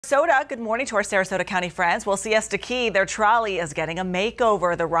Sarasota, good morning to our Sarasota County friends. Well, Siesta Key, their trolley is getting a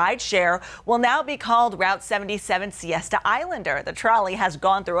makeover. The ride share will now be called Route 77 Siesta Islander. The trolley has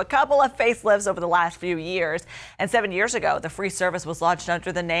gone through a couple of facelifts over the last few years. And 7 years ago, the free service was launched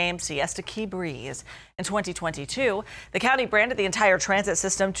under the name Siesta Key Breeze. In 2022, the county branded the entire transit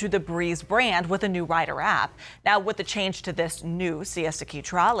system to the Breeze brand with a new rider app. Now, with the change to this new Siesta Key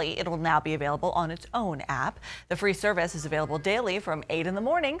trolley, it will now be available on its own app. The free service is available daily from 8 in the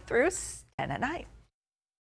morning through 10 at night.